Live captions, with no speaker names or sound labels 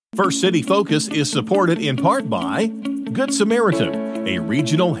First City Focus is supported in part by Good Samaritan, a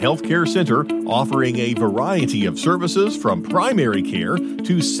regional healthcare center offering a variety of services from primary care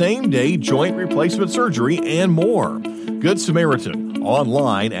to same-day joint replacement surgery and more. Good Samaritan,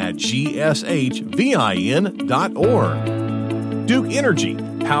 online at gshvin.org. Duke Energy,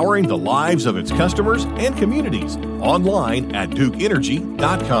 powering the lives of its customers and communities, online at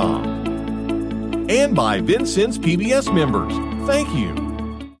dukeenergy.com. And by Vincennes PBS members. Thank you.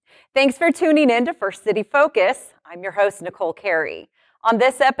 Thanks for tuning in to First City Focus. I'm your host, Nicole Carey. On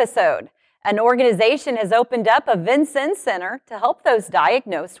this episode, an organization has opened up a Vincennes Center to help those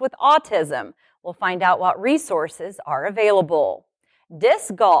diagnosed with autism. We'll find out what resources are available.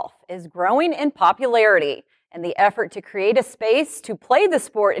 Disc golf is growing in popularity, and the effort to create a space to play the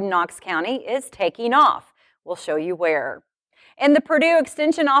sport in Knox County is taking off. We'll show you where. And the Purdue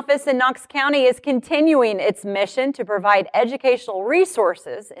Extension Office in Knox County is continuing its mission to provide educational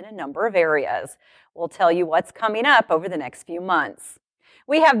resources in a number of areas. We'll tell you what's coming up over the next few months.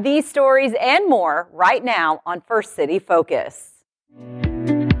 We have these stories and more right now on First City Focus.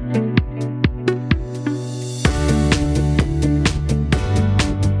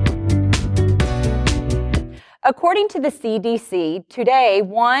 According to the CDC, today,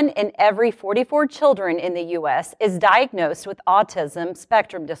 1 in every 44 children in the U.S. is diagnosed with autism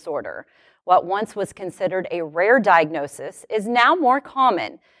spectrum disorder. What once was considered a rare diagnosis is now more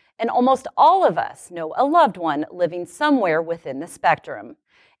common, and almost all of us know a loved one living somewhere within the spectrum.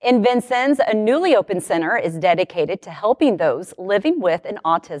 In Vincennes, a newly opened center is dedicated to helping those living with an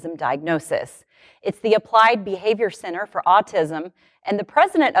autism diagnosis. It's the Applied Behavior Center for Autism, and the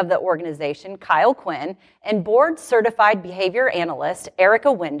president of the organization, Kyle Quinn, and board-certified behavior analyst,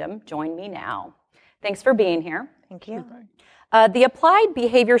 Erica Wyndham, join me now. Thanks for being here. Thank you. The Applied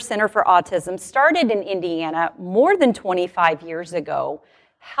Behavior Center for Autism started in Indiana more than 25 years ago.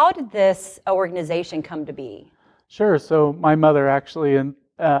 How did this organization come to be? Sure. So my mother actually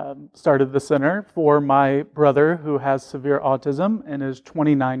started the center for my brother who has severe autism and is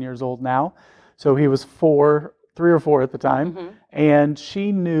 29 years old now. So he was 3 or 4 at the time. Mm-hmm. And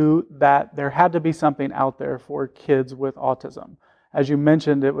she knew that there had to be something out there for kids with autism. As you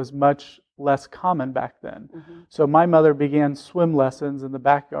mentioned, it was much less common back then. Mm-hmm. So my mother began swim lessons in the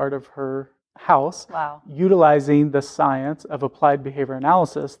backyard of her house, utilizing the science of applied behavior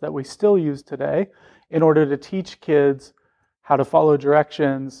analysis that we still use today in order to teach kids how to follow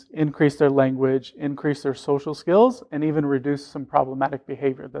directions, increase their language, increase their social skills, and even reduce some problematic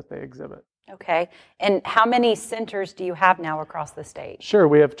behavior that they exhibit. Okay. And how many centers do you have now across the state? Sure.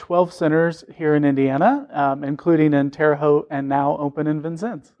 We have 12 centers here in Indiana, including in Terre Haute and now open in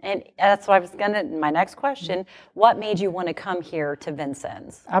Vincennes. And that's what my next question. What made you want to come here to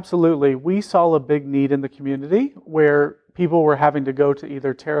Vincennes? Absolutely. We saw a big need in the community where people were having to go to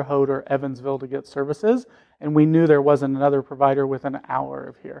either Terre Haute or Evansville to get services, and we knew there wasn't another provider within an hour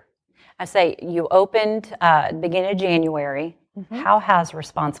of here. I say you opened at the beginning of January. Mm-hmm. How has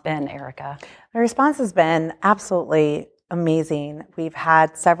response been, Erica? The response has been absolutely amazing. We've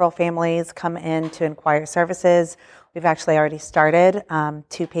had several families come in to inquire services. We've actually already started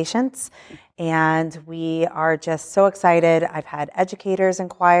 2 patients, and we are just so excited. I've had educators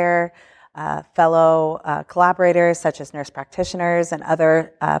inquire, fellow collaborators such as nurse practitioners and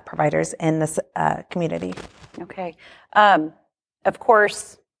other providers in this community. Okay. Of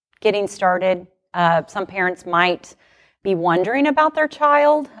course, getting started, some parents might be wondering about their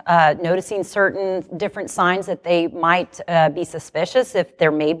child, noticing certain different signs that they might be suspicious if there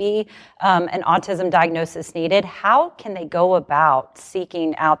may be an autism diagnosis needed. How can they go about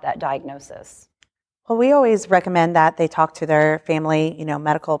seeking out that diagnosis? Well, we always recommend that they talk to their family,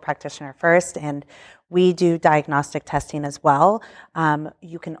 medical practitioner first, and we do diagnostic testing as well.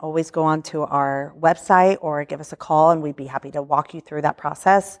 You can always go onto our website or give us a call, and we'd be happy to walk you through that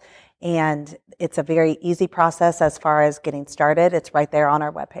process. And it's a very easy process as far as getting started. It's right there on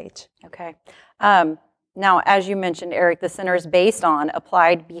our webpage. Okay. Now, as you mentioned, Eric, the center is based on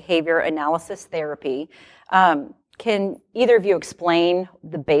applied behavior analysis therapy. Can either of you explain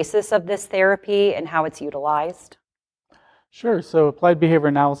the basis of this therapy and how it's utilized? Sure. So applied behavior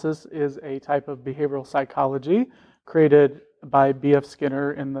analysis is a type of behavioral psychology created by B.F.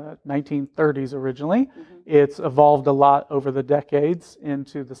 Skinner in the 1930s originally. Mm-hmm. It's evolved a lot over the decades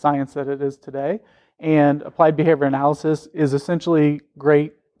into the science that it is today. And applied behavior analysis is essentially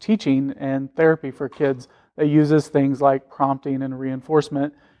great teaching and therapy for kids that uses things like prompting and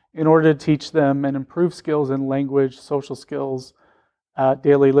reinforcement in order to teach them and improve skills in language, social skills,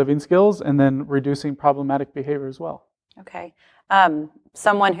 daily living skills, and then reducing problematic behavior as well. Okay.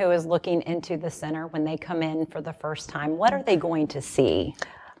 Someone who is looking into the center when they come in for the first time, what are they going to see?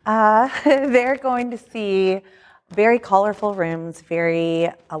 They're going to see very colorful rooms,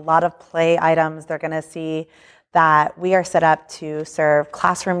 a lot of play items. They're going to see that we are set up to serve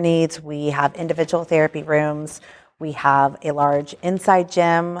classroom needs. We have individual therapy rooms. We have a large inside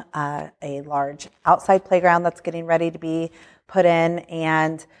gym, a large outside playground that's getting ready to be put in.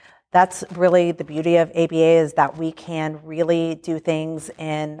 And that's really the beauty of ABA, is that we can really do things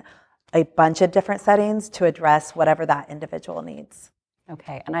in a bunch of different settings to address whatever that individual needs.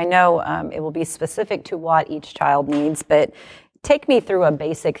 Okay, and I know it will be specific to what each child needs, but take me through a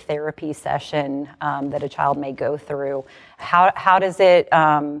basic therapy session that a child may go through. How does it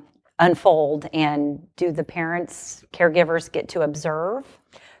unfold, and do the parents, caregivers get to observe?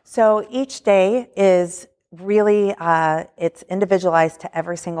 So each day is really, it's individualized to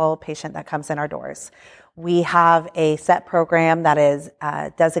every single patient that comes in our doors. We have a set program that is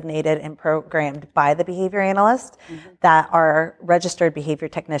designated and programmed by the behavior analyst that our registered behavior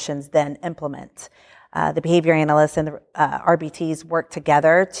technicians then implement. The behavior analysts and the RBTs work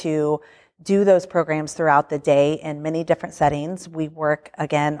together to do those programs throughout the day in many different settings. We work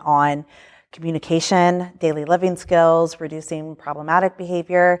again on communication, daily living skills, reducing problematic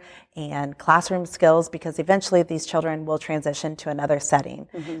behavior, and classroom skills, because eventually these children will transition to another setting.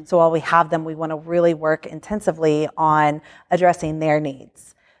 So while we have them, we want to really work intensively on addressing their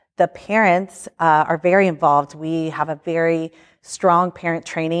needs. The parents are very involved. We have a very strong parent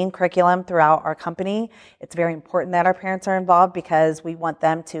training curriculum throughout our company. It's very important that our parents are involved, because we want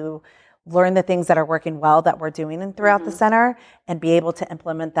them to learn the things that are working well that we're doing throughout the center, and be able to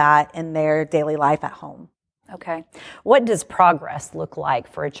implement that in their daily life at home. Okay. What does progress look like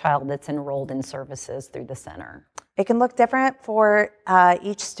for a child that's enrolled in services through the center? It can look different for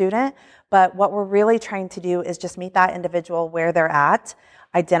each student, but what we're really trying to do is just meet that individual where they're at,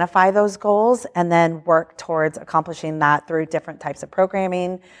 identify those goals, and then work towards accomplishing that through different types of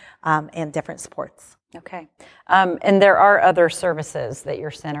programming and different supports. Okay. And there are other services that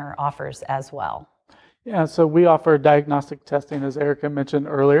your center offers as well. Yeah, so we offer diagnostic testing, as Erica mentioned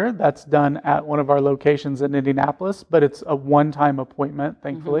earlier. That's done at one of our locations in Indianapolis, but it's a one-time appointment,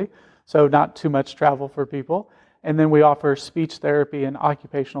 thankfully, so not too much travel for people. And then we offer speech therapy and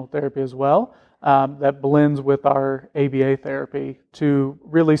occupational therapy as well, that blends with our ABA therapy to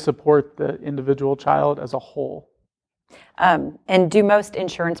really support the individual child as a whole. And do most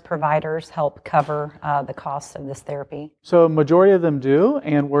insurance providers help cover the costs of this therapy? So a majority of them do,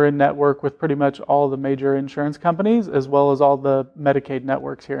 and we're in network with pretty much all the major insurance companies, as well as all the Medicaid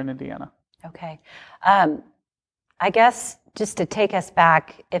networks here in Indiana. Okay. I guess just to take us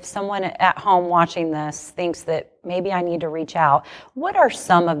back, if someone at home watching this thinks that maybe I need to reach out, what are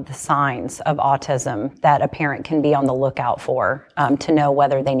some of the signs of autism that a parent can be on the lookout for to know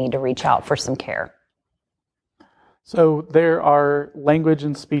whether they need to reach out for some care? So there are language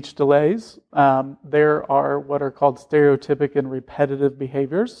and speech delays. There are what are called stereotypic and repetitive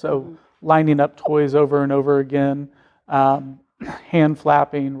behaviors. So lining up toys over and over again, hand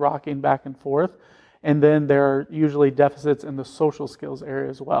flapping, rocking back and forth. And then there are usually deficits in the social skills area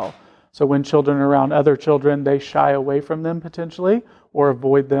as well. So when children are around other children, they shy away from them potentially or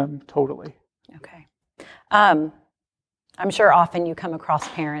avoid them totally. Okay. I'm sure often you come across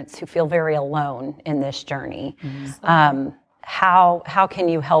parents who feel very alone in this journey. How can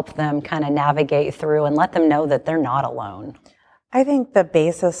you help them kind of navigate through and let them know that they're not alone? I think the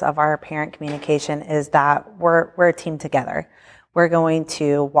basis of our parent communication is that we're a team together. We're going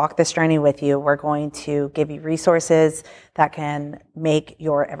to walk this journey with you. We're going to give you resources that can make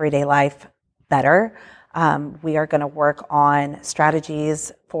your everyday life better. We are going to work on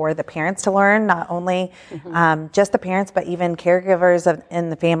strategies for the parents to learn, not only just the parents, but even caregivers in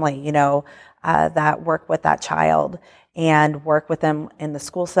the family, that work with that child and work with them in the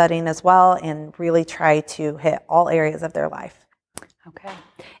school setting as well, and really try to hit all areas of their life. Okay.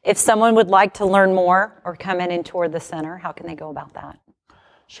 If someone would like to learn more or come in and tour the center, how can they go about that?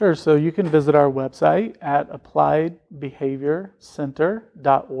 Sure. So you can visit our website at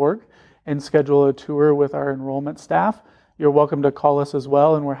appliedbehaviorcenter.org and schedule a tour with our enrollment staff. You're welcome to call us as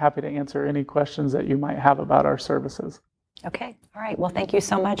well, and we're happy to answer any questions that you might have about our services. Okay. All right. Well, thank you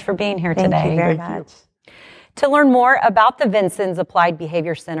so much for being here today. Thank you very Thank you. much. To learn more about the Vincennes Applied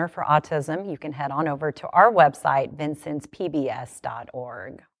Behavior Center for Autism, you can head on over to our website,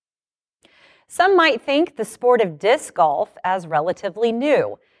 vincennes.pbs.org. Some might think the sport of disc golf as relatively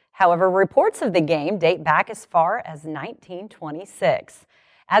new. However, reports of the game date back as far as 1926.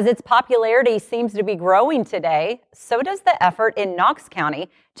 As its popularity seems to be growing today, so does the effort in Knox County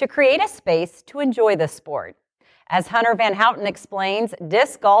to create a space to enjoy the sport. As Hunter Van Houten explains,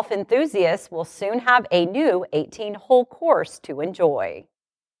 disc golf enthusiasts will soon have a new 18-hole course to enjoy.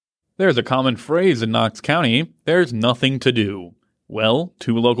 There's a common phrase in Knox County, there's nothing to do. Well,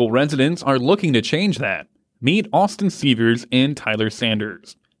 2 local residents are looking to change that. Meet Austin Severs and Tyler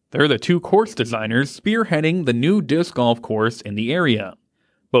Sanders. They're the 2 course designers spearheading the new disc golf course in the area.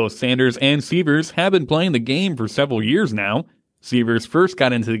 Both Sanders and Severs have been playing the game for several years now. Severs first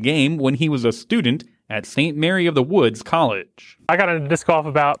got into the game when he was a student at St. Mary of the Woods College. I got into disc golf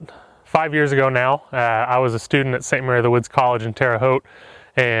about 5 years ago now. I was a student at St. Mary of the Woods College in Terre Haute,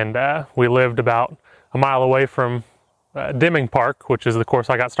 and we lived about a mile away from Deming Park, which is the course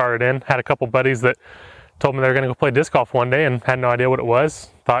I got started in. Had a couple buddies that told me they were going to go play disc golf one day and had no idea what it was.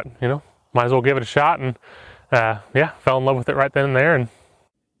 Thought, might as well give it a shot, and fell in love with it right then and there. And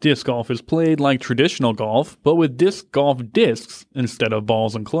disc golf is played like traditional golf, but with disc golf discs instead of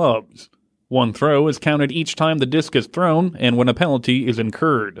balls and clubs. 1 throw is counted each time the disc is thrown and when a penalty is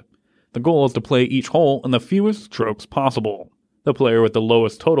incurred. The goal is to play each hole in the fewest strokes possible. The player with the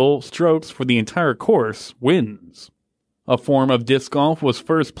lowest total strokes for the entire course wins. A form of disc golf was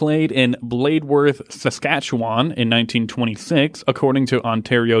first played in Bladeworth, Saskatchewan in 1926, according to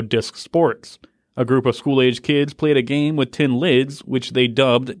Ontario Disc Sports. A group of school-age kids played a game with tin lids, which they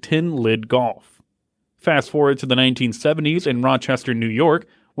dubbed Tin Lid Golf. Fast forward to the 1970s in Rochester, New York,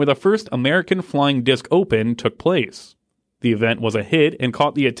 where the first American Flying Disc Open took place. The event was a hit and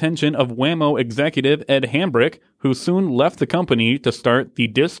caught the attention of Wham-O executive Ed Hambrick, who soon left the company to start the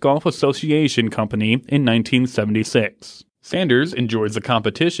Disc Golf Association Company in 1976. Sanders enjoys the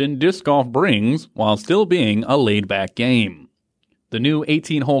competition disc golf brings while still being a laid-back game. The new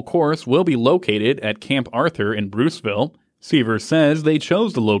 18-hole course will be located at Camp Arthur in Bruceville. Severs says they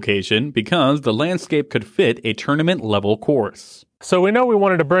chose the location because the landscape could fit a tournament-level course. so we know we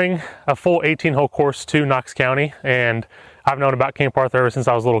wanted to bring a full 18-hole course to Knox County, and I've known about Camp Arthur ever since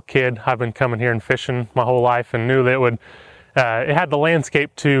I was a little kid. I've been coming here and fishing my whole life and knew that it had the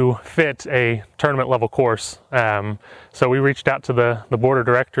landscape to fit a tournament level course. So we reached out to the board of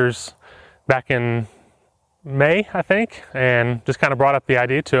directors back in May, I think, and just kind of brought up the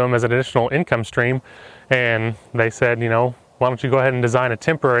idea to them as an additional income stream. And they said, why don't you go ahead and design a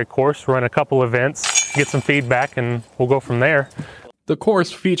temporary course, run a couple events, get some feedback, and we'll go from there. The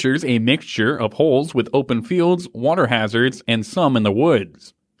course features a mixture of holes with open fields, water hazards, and some in the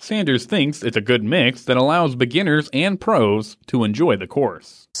woods. Sanders thinks it's a good mix that allows beginners and pros to enjoy the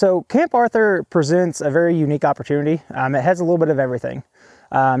course. So Camp Arthur presents a very unique opportunity. It has a little bit of everything.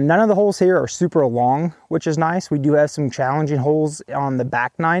 None of the holes here are super long, which is nice. We do have some challenging holes on the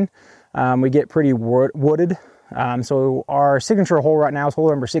back nine. We get pretty wooded. So our signature hole right now is hole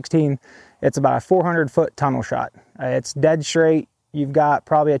number 16. It's about a 400-foot tunnel shot. It's dead straight. You've got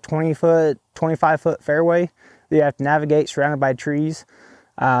probably a 20-foot, 25-foot fairway that you have to navigate surrounded by trees.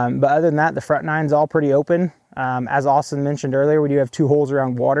 But other than that, the front nine's all pretty open. As Austin mentioned earlier, we do have 2 holes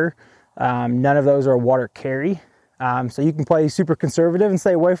around water. None of those are water carry. So you can play super conservative and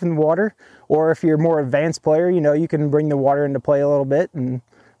stay away from the water. Or if you're a more advanced player, you can bring the water into play a little bit and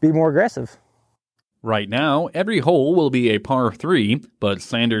be more aggressive. Right now, every hole will be a par 3, but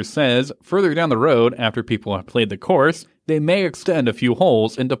Sanders says further down the road, after people have played the course, they may extend a few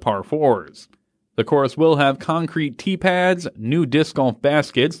holes into par 4s. The course will have concrete tee pads, new disc golf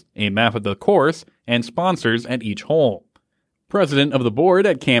baskets, a map of the course, and sponsors at each hole. President of the board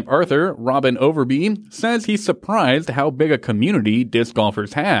at Camp Arthur, Robin Overby, says he's surprised how big a community disc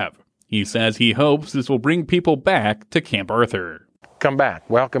golfers have. He says he hopes this will bring people back to Camp Arthur. Come back,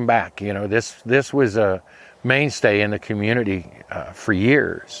 welcome back. This was a mainstay in the community for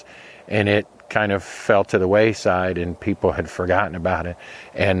years, and it kind of fell to the wayside and people had forgotten about it.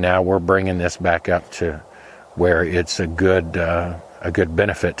 And now we're bringing this back up to where it's a good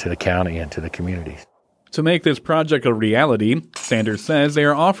benefit to the county and to the communities. To make this project a reality, Sanders says they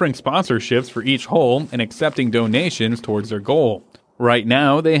are offering sponsorships for each hole and accepting donations towards their goal. Right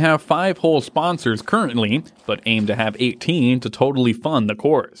now, they have 5 hole sponsors currently, but aim to have 18 to totally fund the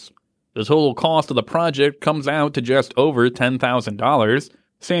course. The total cost of the project comes out to just over $10,000.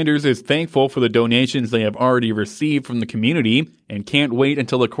 Sanders is thankful for the donations they have already received from the community and can't wait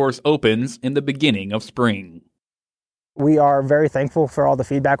until the course opens in the beginning of spring. We are very thankful for all the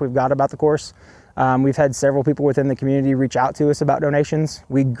feedback we've got about the course. We've had several people within the community reach out to us about donations.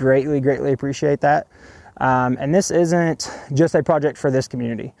 We greatly appreciate that. And this isn't just a project for this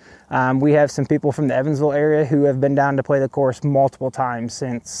community. We have some people from the Evansville area who have been down to play the course multiple times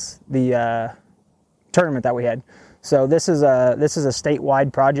since the tournament that we had. So this is a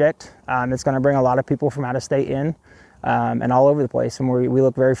statewide project. It's going to bring a lot of people from out of state in and all over the place. And we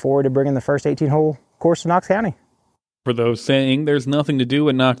look very forward to bringing the first 18-hole course to Knox County. For those saying there's nothing to do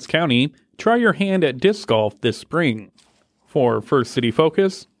in Knox County, try your hand at disc golf this spring. For First City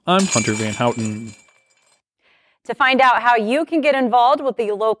Focus, I'm Hunter Van Houten. To find out how you can get involved with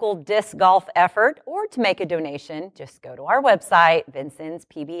the local disc golf effort or to make a donation, just go to our website,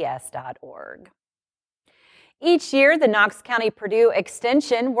 vincennspbs.org. Each year, the Knox County Purdue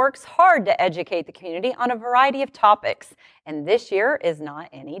Extension works hard to educate the community on a variety of topics, and this year is not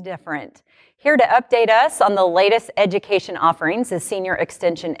any different. Here to update us on the latest education offerings is Senior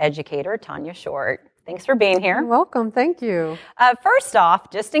Extension Educator Tanya Short. Thanks for being here. You're welcome. Thank you. First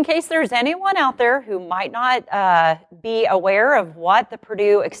off, just in case there's anyone out there who might not be aware of what the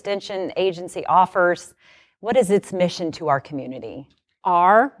Purdue Extension Agency offers, what is its mission to our community?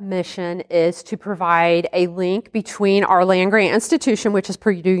 Our mission is to provide a link between our land-grant institution, which is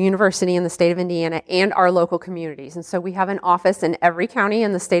Purdue University in the state of Indiana, and our local communities. And so we have an office in every county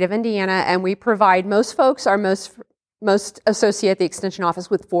in the state of Indiana, and we provide, most folks are most associate the Extension Office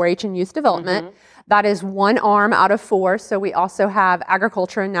with 4-H and youth development. Mm-hmm. That is one arm out of 4. So we also have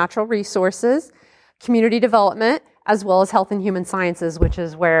agriculture and natural resources, community development, as well as health and human sciences, which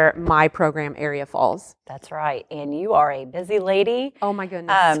is where my program area falls. That's right. And you are a busy lady. Oh, my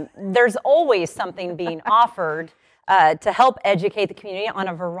goodness. There's always something being offered to help educate the community on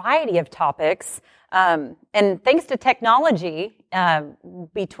a variety of topics. And thanks to technology,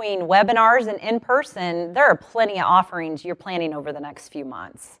 between webinars and in person, there are plenty of offerings you're planning over the next few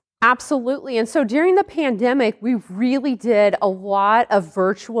months. Absolutely. And so during the pandemic, we really did a lot of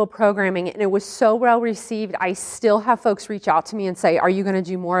virtual programming, and it was so well received. I still have folks reach out to me and say, are you going to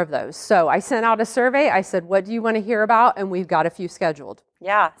do more of those? So I sent out a survey. I said, what do you want to hear about? And we've got a few scheduled.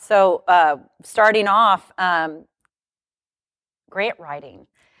 Yeah. So starting off, grant writing.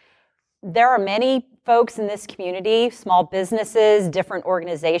 There are many folks in this community, small businesses, different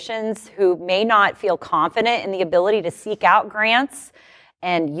organizations who may not feel confident in the ability to seek out grants.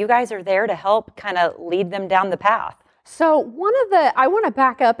 And you guys are there to help kind of lead them down the path. So I want to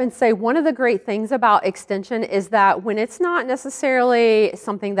back up and say one of the great things about Extension is that when it's not necessarily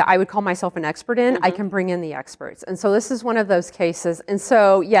something that I would call myself an expert in, I can bring in the experts. And so this is one of those cases. And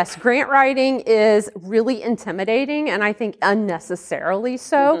so, yes, grant writing is really intimidating, and I think unnecessarily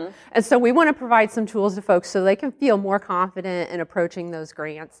so. And so we want to provide some tools to folks so they can feel more confident in approaching those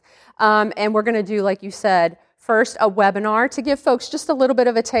grants. And we're going to do, like you said, first, a webinar to give folks just a little bit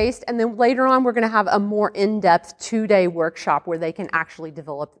of a taste, and then later on, we're going to have a more in-depth 2-day workshop where they can actually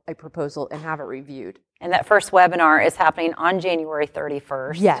develop a proposal and have it reviewed. And that first webinar is happening on January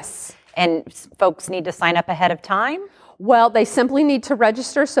 31st. Yes. And folks need to sign up ahead of time? Well, they simply need to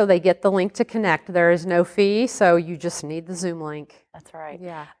register so they get the link to connect. There is no fee, so you just need the Zoom link. That's right.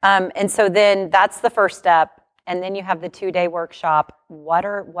 Yeah. And so then that's the first step. And then you have the 2-day workshop. What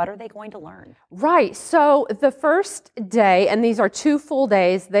are they going to learn? Right. So the first day, and these are 2 full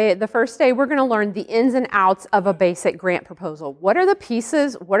days, the first day we're going to learn the ins and outs of a basic grant proposal. What are the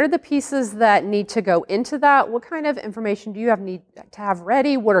pieces? What are the pieces that need to go into that? What kind of information do you need to have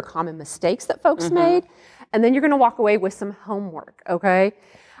ready? What are common mistakes that folks made? And then you're going to walk away with some homework, okay?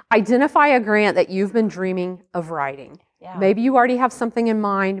 Identify a grant that you've been dreaming of writing. Yeah. Maybe you already have something in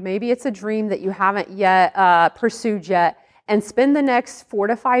mind. Maybe it's a dream that you haven't yet pursued yet. And spend the next 4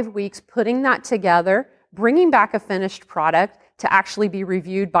 to 5 weeks putting that together, bringing back a finished product to actually be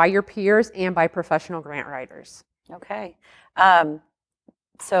reviewed by your peers and by professional grant writers. Okay.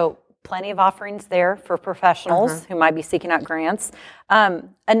 So plenty of offerings there for professionals who might be seeking out grants.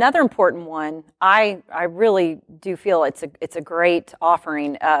 Another important one, I really do feel it's a great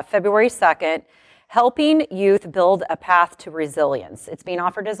offering. February 2nd, Helping Youth Build a Path to Resilience. It's being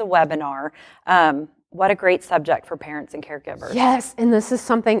offered as a webinar. What a great subject for parents and caregivers. Yes, and this is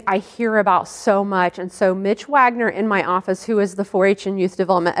something I hear about so much. And so Mitch Wagner in my office, who is the 4-H and youth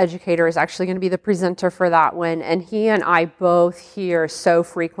development educator, is actually going to be the presenter for that one. And he and I both hear so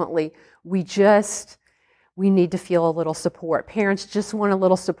frequently, we need to feel a little support. Parents just want a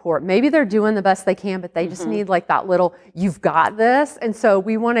little support. Maybe they're doing the best they can, but they just need like that little, you've got this. And so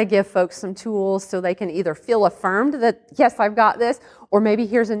we want to give folks some tools so they can either feel affirmed that, yes, I've got this, or maybe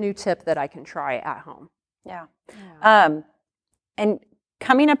here's a new tip that I can try at home. Yeah. And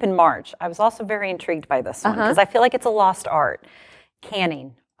coming up in March, I was also very intrigued by this one because I feel like it's a lost art.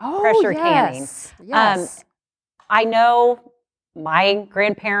 Canning. Pressure canning. Yes. I know my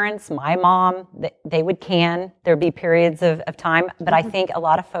grandparents, my mom, they would can. There'd be periods of time, but I think a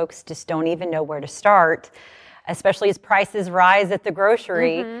lot of folks just don't even know where to start, especially as prices rise at the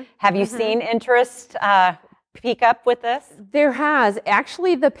grocery. Have you seen interest peak up with this? There has.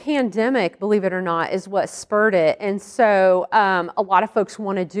 Actually, the pandemic, believe it or not, is what spurred it. And so a lot of folks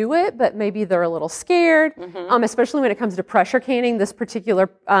want to do it, but maybe they're a little scared, especially when it comes to pressure canning. This particular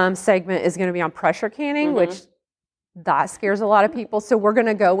segment is going to be on pressure canning, which That scares a lot of people. So we're going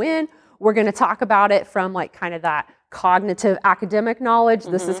to go in, we're going to talk about it from like kind of that cognitive academic knowledge.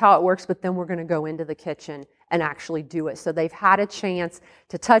 This is how it works, but then we're going to go into the kitchen and actually do it. So they've had a chance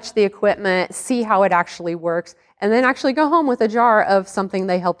to touch the equipment, see how it actually works, and then actually go home with a jar of something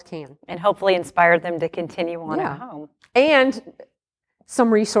they helped can. And hopefully inspire them to continue on at home. And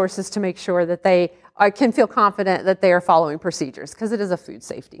some resources to make sure that they can feel confident that they are following procedures, because it is a food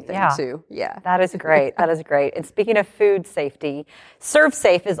safety thing too. Yeah. That is great. That is great. And speaking of food safety,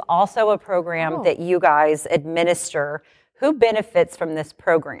 ServeSafe is also a program that you guys administer. Who benefits from this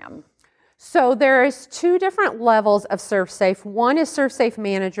program? So there's two different levels of ServeSafe. One is ServeSafe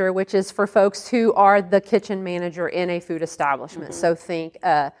Manager, which is for folks who are the kitchen manager in a food establishment. So think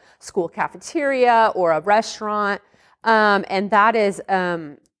a school cafeteria or a restaurant. And that is,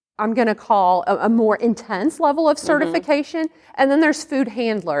 I'm going to call a more intense level of certification. And then there's food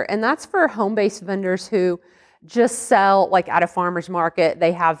handler, and that's for home-based vendors who just sell like at a farmer's market.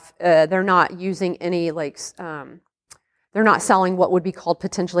 They have, they're not using any like, they're not selling what would be called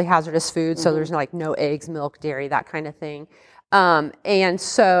potentially hazardous food. So there's like no eggs, milk, dairy, that kind of thing. And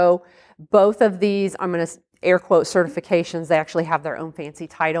so both of these, I'm going to air quote certifications, they actually have their own fancy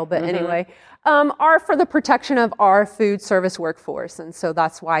title, but anyway, are for the protection of our food service workforce. And so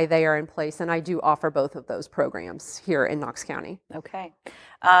that's why they are in place. And I do offer both of those programs here in Knox County. Okay.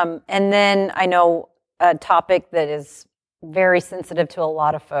 And then I know a topic that is very sensitive to a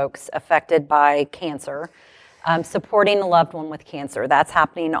lot of folks affected by cancer, supporting a loved one with cancer. That's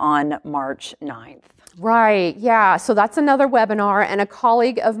happening on March 9th. Right, yeah. So that's another webinar, and a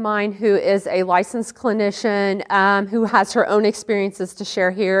colleague of mine who is a licensed clinician who has her own experiences to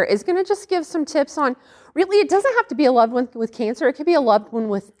share here is going to just give some tips on, really, it doesn't have to be a loved one with cancer. It could be a loved one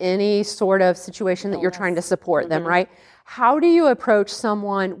with any sort of situation that you're trying to support them, right? How do you approach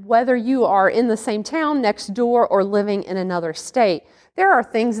someone, whether you are in the same town next door or living in another state? There are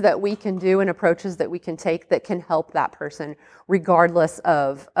things that we can do and approaches that we can take that can help that person regardless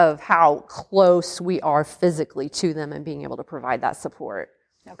of how close we are physically to them and being able to provide that support.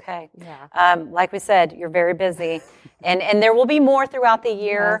 Okay. Yeah. Like we said, you're very busy, and there will be more throughout the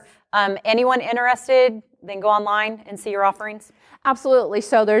year. Yes. Anyone interested, then go online and see your offerings? Absolutely.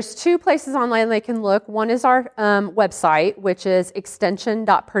 So there's two places online they can look. One is our website, which is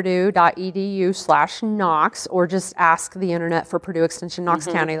extension.purdue.edu/Knox, or just ask the internet for Purdue Extension Knox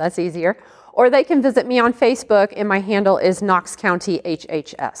County. That's easier. Or they can visit me on Facebook, and my handle is Knox County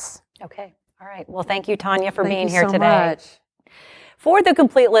HHS. Okay. All right. Well, thank you, Tanya, for being here so today. Much. For the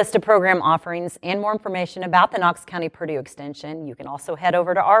complete list of program offerings and more information about the Knox County Purdue Extension, you can also head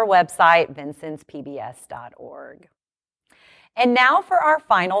over to our website, vincennes.pbs.org. And now for our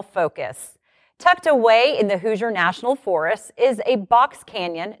final focus. Tucked away in the Hoosier National Forest is a box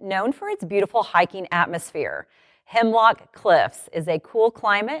canyon known for its beautiful hiking atmosphere. Hemlock Cliffs is a cool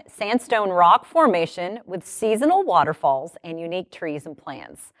climate sandstone rock formation with seasonal waterfalls and unique trees and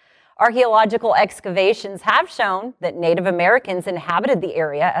plants. Archaeological excavations have shown that Native Americans inhabited the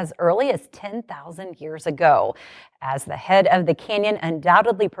area as early as 10,000 years ago, as the head of the canyon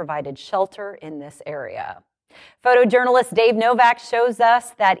undoubtedly provided shelter in this area. Photojournalist Dave Novak shows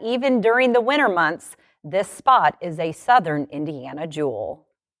us that even during the winter months, this spot is a southern Indiana jewel.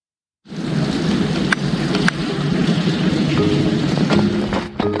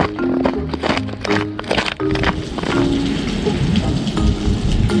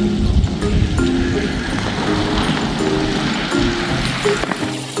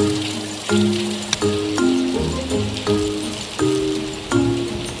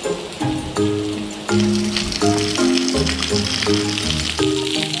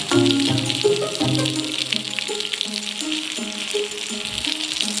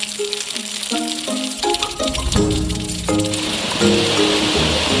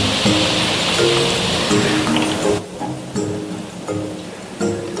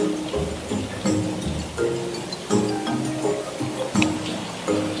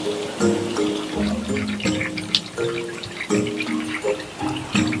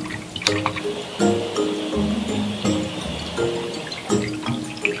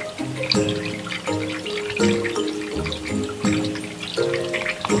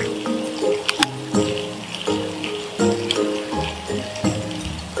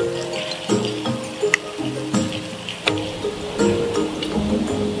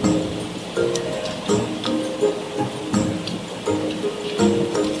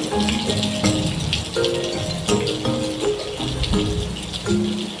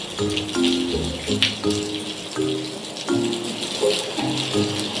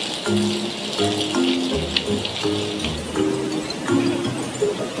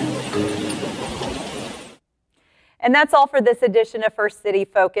 And that's all for this edition of First City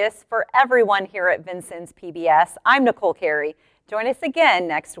Focus. For everyone here at Vincennes PBS, I'm Nicole Carey. Join us again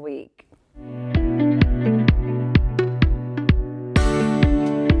next week.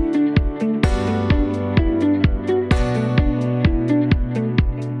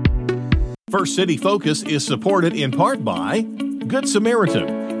 First City Focus is supported in part by Good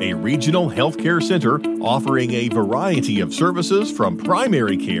Samaritan, a regional healthcare center offering a variety of services from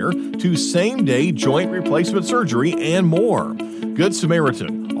primary care to same-day joint replacement surgery and more. Good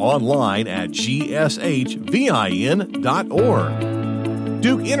Samaritan, online at gshvin.org.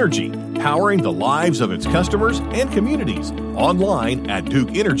 Duke Energy, powering the lives of its customers and communities, online at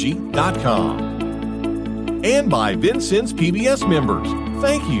dukeenergy.com. And by Vincennes PBS members,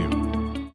 thank you.